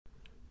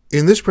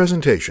In this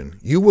presentation,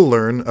 you will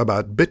learn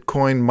about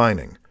Bitcoin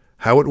mining,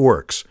 how it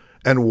works,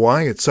 and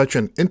why it's such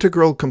an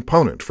integral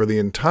component for the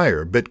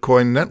entire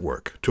Bitcoin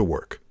network to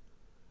work.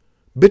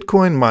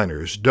 Bitcoin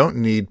miners don't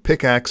need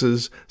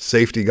pickaxes,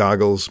 safety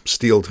goggles,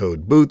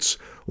 steel-toed boots,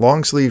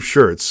 long-sleeve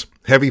shirts,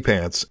 heavy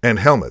pants, and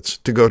helmets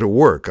to go to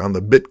work on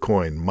the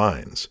Bitcoin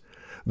mines.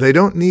 They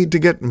don't need to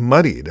get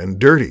muddied and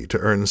dirty to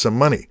earn some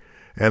money,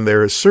 and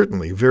there is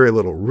certainly very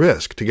little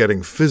risk to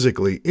getting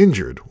physically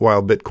injured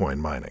while Bitcoin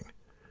mining.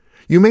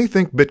 You may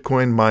think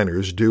Bitcoin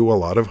miners do a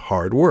lot of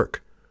hard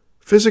work.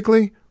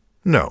 Physically?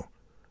 No.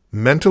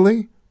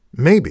 Mentally?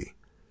 Maybe.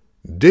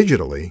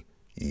 Digitally?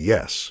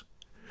 Yes.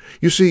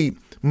 You see,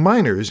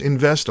 miners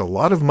invest a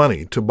lot of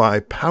money to buy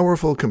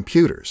powerful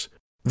computers.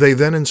 They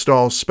then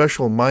install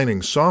special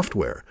mining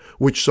software,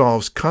 which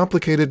solves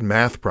complicated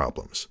math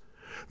problems.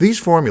 These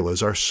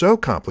formulas are so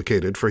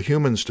complicated for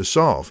humans to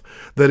solve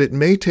that it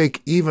may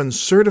take even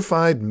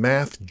certified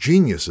math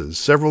geniuses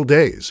several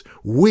days,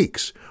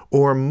 weeks,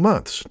 or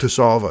months to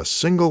solve a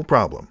single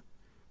problem.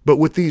 But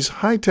with these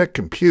high-tech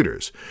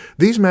computers,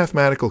 these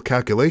mathematical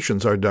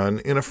calculations are done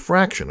in a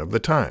fraction of the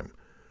time.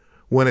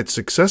 When it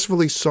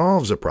successfully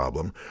solves a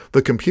problem,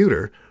 the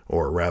computer,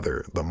 or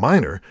rather the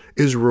miner,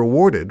 is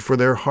rewarded for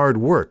their hard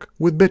work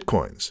with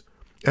bitcoins.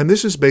 And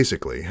this is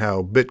basically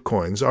how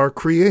bitcoins are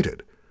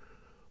created.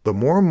 The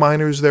more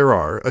miners there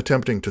are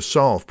attempting to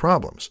solve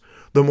problems,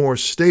 the more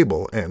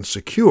stable and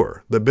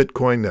secure the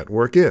Bitcoin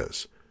network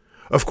is.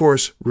 Of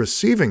course,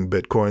 receiving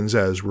bitcoins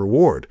as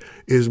reward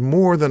is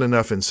more than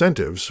enough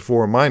incentives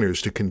for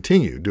miners to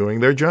continue doing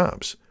their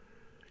jobs.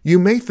 You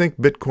may think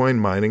Bitcoin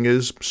mining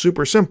is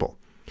super simple.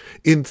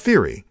 In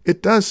theory,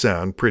 it does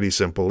sound pretty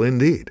simple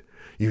indeed.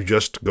 You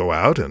just go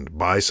out and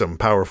buy some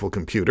powerful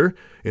computer,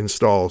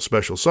 install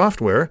special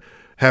software,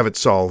 have it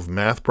solve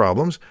math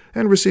problems,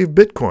 and receive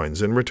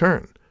bitcoins in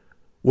return.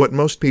 What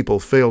most people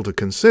fail to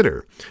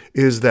consider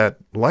is that,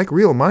 like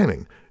real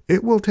mining,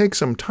 it will take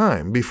some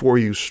time before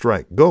you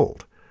strike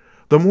gold.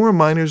 The more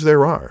miners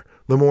there are,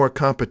 the more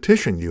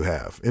competition you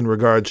have in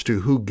regards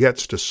to who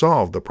gets to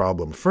solve the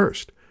problem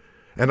first.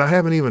 And I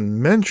haven't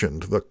even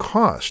mentioned the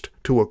cost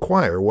to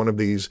acquire one of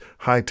these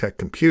high-tech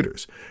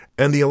computers,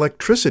 and the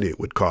electricity it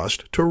would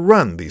cost to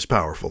run these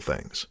powerful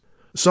things.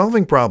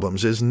 Solving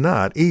problems is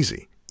not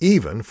easy,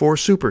 even for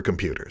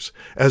supercomputers,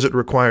 as it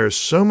requires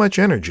so much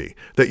energy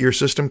that your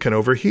system can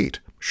overheat,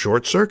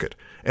 short-circuit,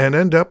 and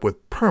end up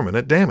with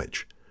permanent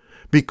damage.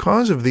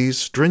 Because of these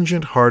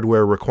stringent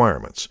hardware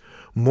requirements,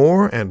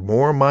 more and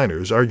more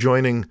miners are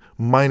joining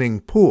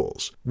mining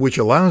pools, which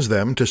allows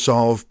them to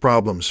solve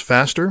problems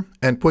faster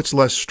and puts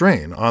less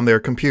strain on their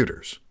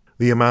computers.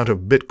 The amount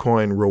of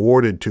Bitcoin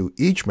rewarded to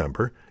each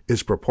member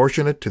is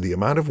proportionate to the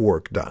amount of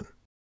work done.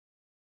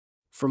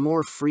 For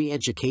more free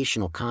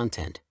educational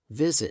content,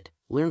 visit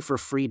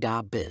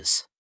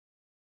learnforfree.biz.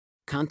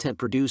 Content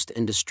produced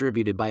and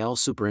distributed by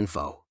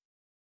AllSuperInfo.